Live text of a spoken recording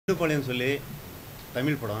Dandupalayam சொல்லி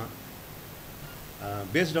தமிழ் படம்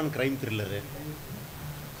based on crime thriller.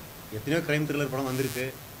 எத்தனையோ crime thriller படம் வந்திருக்கு.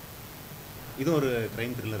 இது ஒரு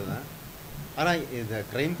crime thriller தான். ஆனா இந்த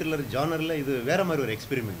crime thriller ஜானர்ல இது வேற மாதிரி ஒரு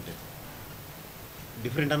எக்ஸ்பெரிமென்ட்.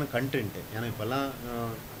 டிஃபரண்டான கண்டென்ட். ஏன்னா இப்போல்லாம்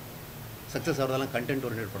சக்ஸஸ் ஆகிறதெல்லாம் கண்டென்ட்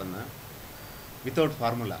ஓரியன்டட் படம் தான். வித்தவுட்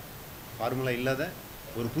ஃபார்முலா இல்லாத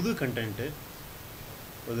ஒரு புது கண்டென்ட்டு,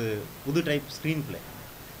 ஒரு புது டைப் ஸ்க்ரீன் பிளே,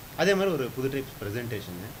 அதே மாதிரி ஒரு புது டைப்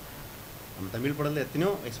ப்ரெசன்டேஷனு. நம்ம தமிழ் படத்தில் எத்தனையோ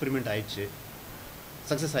எக்ஸ்பெரிமெண்ட் ஆயிடுச்சு,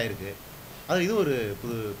 சக்ஸஸ் ஆகிருக்கு. அது இது ஒரு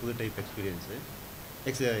புது டைப் எக்ஸ்பீரியன்ஸு,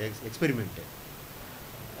 எக்ஸ்பெரிமெண்ட்டு.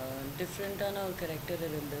 டிஃப்ரெண்ட்டான ஒரு கேரக்டர்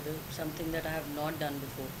இருந்தது. Something that I have not done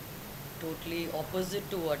before. Totally opposite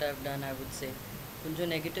to what I have done, I would say.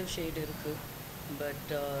 கொஞ்சம் நெகட்டிவ் ஷேட் இருக்குது.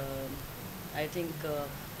 பட் ஐ திங்க்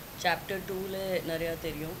chapter 2ல நிறையா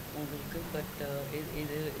தெரியும் உங்களுக்கு. பட்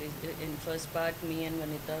இது in first part me and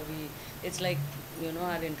Vanitha, it's like, you know,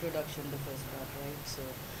 our introduction to first part, right? So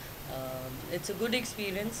it's a good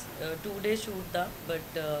experience. 2-day shoot tha,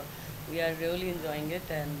 but we are really enjoying it,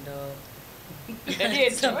 and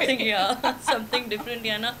something different,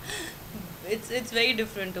 yeah, it's very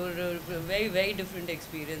different, or very different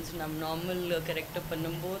experience. Nam normal character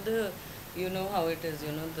pannumbodhu, you know how it is,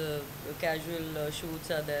 you know, the casual shoots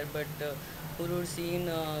are there, but horror scene,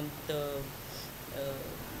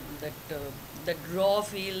 that raw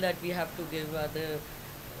feel that we have to give other,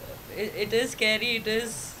 it is scary, it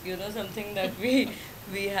is, you know, something that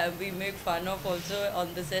we make fun of also on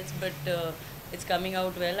the sets, but it's coming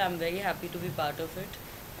out well. I'm very happy to be part of it,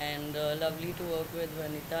 and lovely to work with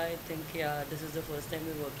Vanitha. I think, yeah, this is the first time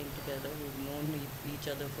we're working together. We've known each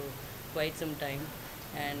other for quite some time,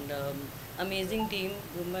 and amazing team.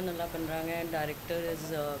 Rumba nalla pandranga, and director is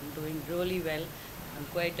doing really well. I'm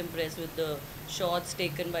quite impressed with the shots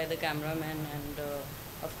taken by the cameraman, and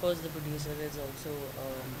of course the producer is also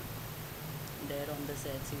there on the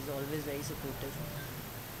sets. He's always very supportive.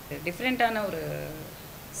 டிஃப்ரெண்ட்டான ஒரு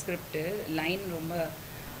script, line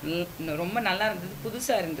ரொம்ப நல்லா இருந்தது,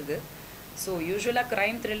 புதுசாக இருந்தது. So யூஸ்வலாக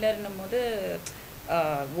crime த்ரில்லர்னும் போது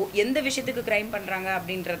எந்த விஷயத்துக்கு க்ரைம் பண்ணுறாங்க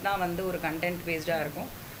அப்படின்றது தான் வந்து ஒரு கண்டென்ட் பேஸ்டாக இருக்கும்.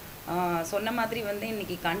 சொன்ன மாதிரி வந்து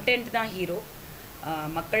இன்றைக்கி கண்டென்ட் தான் ஹீரோ.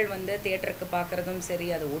 மக்கள் வந்து தியேட்டருக்கு பார்க்குறதும் சரி,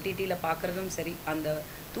 அது ஓடிடியில் பார்க்குறதும் சரி, அந்த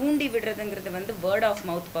தூண்டி விடுறதுங்கிறது வந்து வேர்ட் ஆஃப்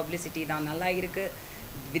மவுத் பப்ளிசிட்டி தான். நல்லா இருக்குது,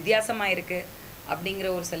 வித்தியாசமாக இருக்குது அப்படிங்கிற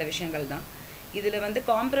ஒரு சில விஷயங்கள் தான். இதில் வந்து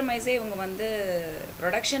காம்ப்ரமைஸே இவங்க வந்து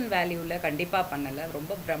ப்ரொடக்ஷன் வேல்யூவில் கண்டிப்பாக பண்ணலை.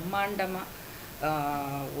 ரொம்ப பிரம்மாண்டமாக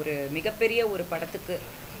ஒரு மிகப்பெரிய ஒரு படத்துக்கு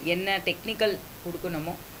என்ன டெக்னிக்கல்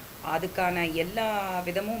கொடுக்கணுமோ அதுக்கான எல்லா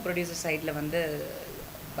விதமும் ப்ரொடியூசர் சைடில் வந்து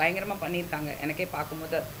பயங்கரமாக பண்ணியிருக்காங்க. எனக்கே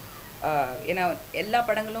பார்க்கும்போது, ஏன்னா எல்லா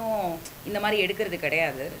படங்களும் இந்த மாதிரி எடுக்கிறது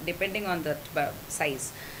கிடையாது, depending on the size.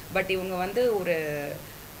 But இவங்க வந்து ஒரு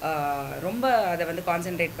ரொம்ப அதை வந்து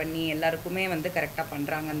கான்சென்ட்ரேட் பண்ணி எல்லாருக்குமே வந்து கரெக்டாக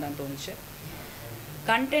பண்ணுறாங்கன்னு தான் தோணுச்சு.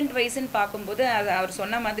 கண்டென்ட் வைஸ்ன்னு பார்க்கும்போது அது அவர்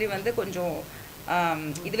சொன்ன மாதிரி வந்து கொஞ்சம்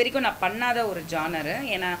இது வரைக்கும் நான் பண்ணாத ஒரு ஜானரு.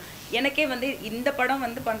 ஏன்னா எனக்கே வந்து இந்த படம்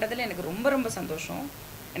வந்து பண்ணுறதுல எனக்கு ரொம்ப சந்தோஷம்.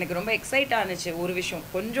 எனக்கு ரொம்ப எக்ஸைட் ஆனிச்சு. ஒரு விஷயம்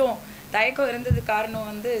கொஞ்சம் தயக்கம் இருந்தது, காரணம்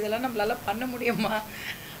வந்து இதெல்லாம் நம்மளால பண்ண முடியுமா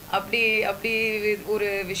அப்படி ஒரு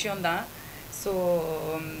விஷயந்தான். ஸோ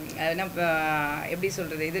நம்ம எப்படி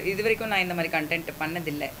சொல்கிறது, இது வரைக்கும் நான் இந்த மாதிரி கண்டென்ட்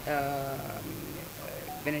பண்ணதில்லை.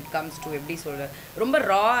 when it comes to எப்படி சொல்கிற ரொம்ப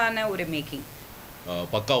ராவான ஒரு மேக்கிங்.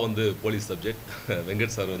 பக்கா வந்து போலீஸ் சப்ஜெக்ட்.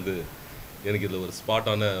 வெங்கட் சார் வந்து எனக்கு இதில் ஒரு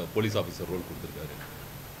ஸ்பாட்டான போலீஸ் ஆஃபீஸர் ரோல் கொடுத்துருக்காரு.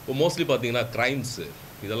 இப்போ மோஸ்ட்லி பார்த்தீங்கன்னா க்ரைம்ஸு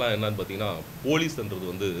இதெல்லாம் என்னன்னு பார்த்தீங்கன்னா, போலீஸ்ன்றது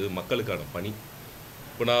வந்து மக்களுக்கான பணி.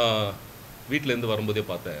 இப்போ நான் வீட்டிலேருந்து வரும்போதே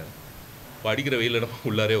பார்த்தேன், இப்போ அடிக்கிற வெயிலில் நம்ம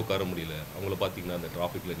உள்ளாரே உட்கார முடியல. அவங்கள பார்த்தீங்கன்னா அந்த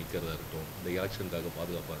டிராஃபிக்கில் நிற்கிறதா இருக்கட்டும், இந்த எலெக்ஷனுக்காக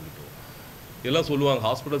பாதுகாப்பாக இருக்கட்டும், எல்லாம் சொல்லுவாங்க.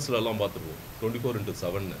 ஹாஸ்பிட்டல்ஸ்லாம் பார்த்துருவோம்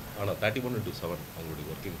 24/7, ஆனால் 31/7 அவங்களுடைய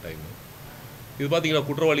ஒர்க்கிங் டைமு. இது பார்த்திங்கன்னா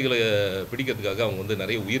குற்றவாளிகளை பிடிக்கிறதுக்காக அவங்க வந்து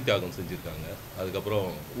நிறைய உயிர் தியாகம் செஞ்சுருக்காங்க. அதுக்கப்புறம்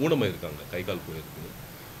ஊனமாக இருக்காங்க, கை கால் போயிருக்கு,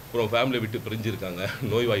 அப்புறம் ஃபேமிலியை விட்டு பிரிஞ்சிருக்காங்க,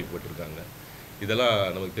 நோய்வாய்ப்பட்டிருக்காங்க. இதெல்லாம்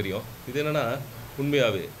நமக்கு தெரியும். இது என்னென்னா,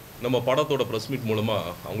 உண்மையாகவே நம்ம படத்தோட ப்ரெஸ்மீட்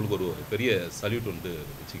மூலமாக அவங்களுக்கு ஒரு பெரிய சல்யூட் வந்து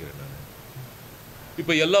வச்சுக்கிறேன் நான்.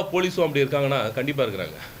 இப்போ எல்லா போலீஸும் அப்படி இருக்காங்கன்னா கண்டிப்பாக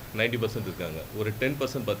இருக்கிறாங்க, 90% இருக்காங்க. ஒரு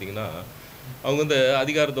 10% பார்த்திங்கன்னா அவங்க வந்து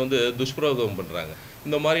அதிகாரத்தை வந்து துஷ்பிரயோகம் பண்ணுறாங்க.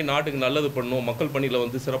 இந்த மாதிரி நாட்டுக்கு நல்லது பண்ணணும், மக்கள் பணியில்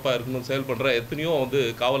வந்து சிறப்பாக இருக்கணும் செயல்படுற எத்தனையோ வந்து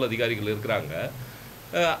காவல் அதிகாரிகள் இருக்கிறாங்க.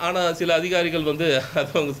 ஆனால் சில அதிகாரிகள் வந்து அதை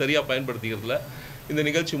அவங்க சரியாக பயன்படுத்திக்கிறதுல. இந்த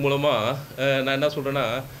நிகழ்ச்சி மூலமாக நான் என்ன சொல்கிறேன்னா,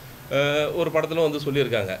 ஒரு படத்தில் வந்து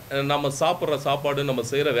சொல்லியிருக்காங்க, நம்ம சாப்பிட்ற சாப்பாடு நம்ம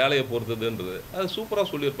செய்கிற வேலையை பொறுத்ததுன்றது. அது சூப்பராக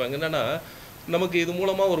சொல்லியிருப்பாங்க. என்னென்னா, நமக்கு இது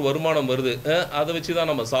மூலமாக ஒரு வருமானம் வருது, அதை வச்சு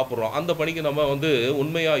தான் நம்ம சாப்பிட்றோம், அந்த பணிக்கு நம்ம வந்து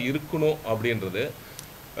உண்மையாக இருக்கணும் அப்படின்றது.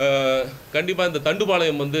 கண்டிப்பாக இந்த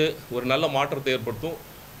தண்டுபாளையம் வந்து ஒரு நல்ல மாற்றத்தை ஏற்படுத்தும்.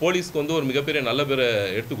 போலீஸ்க்கு வந்து ஒரு மிகப்பெரிய நல்ல பேரை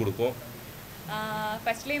எடுத்து கொடுக்கும்.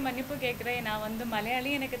 ஃபர்ஸ்ட்லேயே மன்னிப்பு கேட்குறேன். நான் வந்து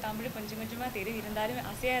மலையாளி, எனக்கு தமிழ் கொஞ்சம் கொஞ்சமாக தெரியும், இருந்தாலும்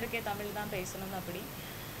ஆசையாக இருக்கே தமிழ் தான் பேசணும் அப்படி.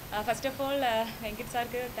 ஃபர்ஸ்ட் ஆஃப் ஆல் வெங்கட்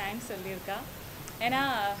சாருக்கு தேங்க்ஸ் சொல்லியிருக்கா. ஏன்னா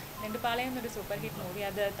நெண்டுபாளையம் ஒரு சூப்பர் ஹிட் மூவி,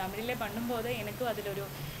 அது தமிழிலே பண்ணும்போது எனக்கும் அதில் ஒரு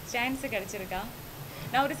சான்ஸ் கிடச்சிருக்கா.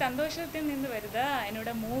 நான் ஒரு சந்தோஷத்தில் நின்று வருது.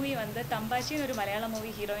 என்னோட மூவி வந்து தம்பாச்சின்னு ஒரு மலையாள மூவி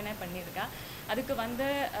ஹீரோயினாக பண்ணியிருக்கா. அதுக்கு வந்து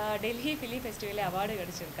டெல்லி ஃபிலிம் ஃபெஸ்டிவலில் அவார்டு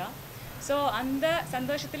கிடச்சிருக்கா. ஸோ அந்த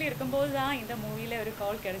சந்தோஷத்தில் இருக்கும்போது தான் இந்த மூவியில் ஒரு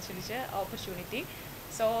கால் கிடச்சிருச்சு, ஆப்பர்ச்சுனிட்டி.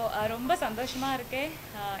 ஸோ ரொம்ப சந்தோஷமாக இருக்கேன்.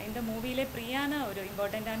 இந்த மூவியில் பிரியான ஒரு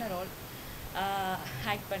இம்பார்ட்டண்ட்டான ரோல்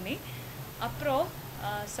ஆக்ட் பண்ணி. அப்புறம்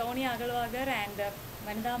Sonia Agarwal and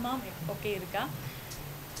Vanitha ma'am okay இருக்கா.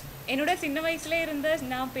 என்னோட சின்ன வயசுல இருந்த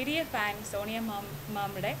நான் பெரிய ஃபேன் சோனியா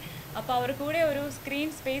மேமோட. அப்போ அவர் கூட ஒரு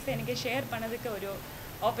ஸ்க்ரீன் ஸ்பேஸ் எனக்கு ஷேர் பண்ணதுக்கு ஒரு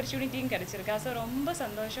ஆப்பர்ச்சுனிட்டியும் கிடச்சிருக்கா. ஸோ ரொம்ப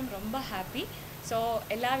சந்தோஷம், ரொம்ப ஹாப்பி. ஸோ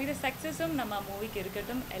எல்லாவித சக்ஸஸும் நம்ம மூவிக்கு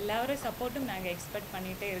இருக்கட்டும், எல்லாரோட சப்போர்ட்டும் நாங்கள் எக்ஸ்பெக்ட்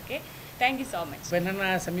பண்ணிகிட்டே இருக்கேன். Thank you so much. இப்போ என்னென்னா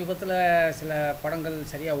சமீபத்தில் சில படங்கள்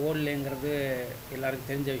சரியாக ஓடலைங்கிறது எல்லாருக்கும்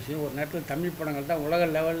தெரிஞ்ச விஷயம். ஒரு நேரத்தில் தமிழ் படங்கள் தான் உலக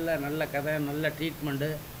லெவலில் நல்ல கதை, நல்ல ட்ரீட்மெண்ட்டு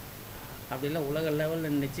அப்படிலாம் உலக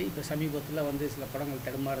லெவலில் நினச்சி இப்போ சமீபத்தில் வந்து சில படங்கள்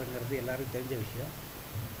தடுமாறுங்கிறது எல்லாருக்கும் தெரிஞ்ச விஷயம்.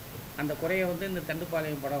 அந்த குறையை வந்து இந்த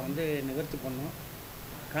தண்டுப்பாளையம் படம் வந்து நிவர்த்தி பண்ணும்.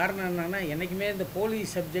 காரணம் என்னென்னா, என்றைக்குமே இந்த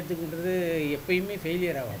போலீஸ் சப்ஜெக்ட்டுன்றது எப்பயுமே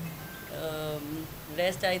ஃபெயிலியர் ஆகாது.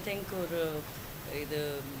 Rest I think ஒரு இது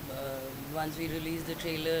once we release the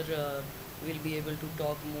trailer we'll be able to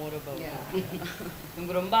talk more about it.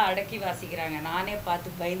 இவங்க ரொம்ப அடக்கி வாசிக்கிறாங்க. நானே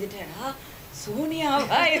பார்த்து பயந்துட்டேன்.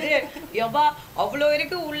 சோனியாவா இது யப்பா அவ்வளோ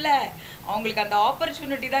இருக்கு உள்ள. அவங்களுக்கு அந்த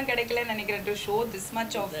ஆப்பர்ச்சுனிட்டி தான் கிடைக்கலன்னு நினைக்கிறேன் to show this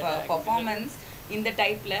much of performance இந்த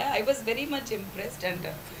டைப்பில். I was very much impressed and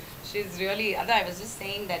she is really, அதான் I was just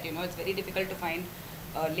saying that it's very difficult to find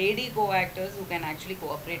lady co actors who can actually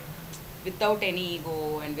cooperate without any ego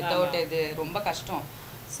and without இது ரொம்ப கஷ்டம்.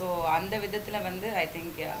 So அந்த விதத்தில் வந்து I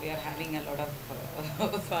think we are having a lot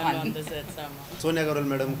of fun on the sets. Sonia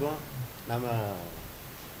Agarwal மேடமுக்கும் நம்ம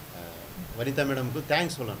Vanitha மேடமுக்கும்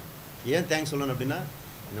thanks சொல்லணும். ஏன் thanks சொல்லணும் அப்படின்னா,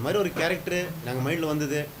 இந்த மாதிரி ஒரு கேரக்டரு நாங்கள் மைண்டில்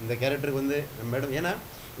வந்தது. இந்த கேரக்டருக்கு வந்து நம்ம மேடம், ஏன்னா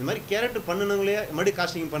இந்த மாதிரி கேரக்டர் பண்ணினவங்களே மறுபடியும்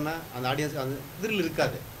காஸ்டிங் பண்ணால் அந்த ஆடியன்ஸ் அந்த இதில்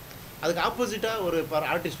இருக்காது. அதுக்கு ஆப்போசிட்டாக ஒரு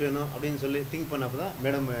ஆர்டிஸ்ட் வேணும் அப்படின்னு சொல்லி திங்க் பண்ணப்போ தான்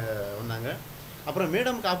மேடம் வந்தாங்க. அப்புறம்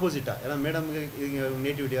மேடமுக்கு ஆப்போசிட்டாக, ஏன்னா மேடமுக்கு இங்கே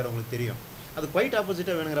நேட்டிவிட்டி வேறு உங்களுக்கு தெரியும், அது குவைட்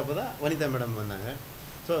ஆப்போசிட்டாக வேணுங்கிறப்ப தான் வனிதா மேடம் வந்தாங்க.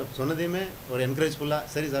 ஸோ சொன்னதையுமே ஒரு என்கரேஜ்ஃபுல்லாக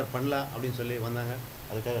சரி சார் பண்ணலாம் அப்படின்னு சொல்லி வந்தாங்க.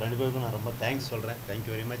 அதுக்காக ரெண்டு பேருக்கும் நான் ரொம்ப தேங்க்ஸ் சொல்கிறேன்.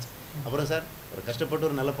 Thank you very much. அப்புறம் சார், ஒரு கஷ்டப்பட்டு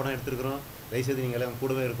ஒரு நல்ல படம் எடுத்துருக்குறோம். தயவுசெய்து நீங்கள் எல்லாம்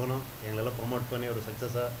கூடவே இருக்கணும். எங்களெல்லாம் ப்ரொமோட் பண்ணி ஒரு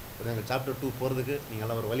சக்ஸஸாக எங்கள் சாப்டர் 2 போகிறதுக்கு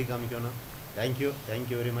நீங்கள்லாம் ஒரு வழி காமிக்கணும்.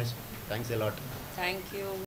 Thank you very much. Thanks a lot. Thank you.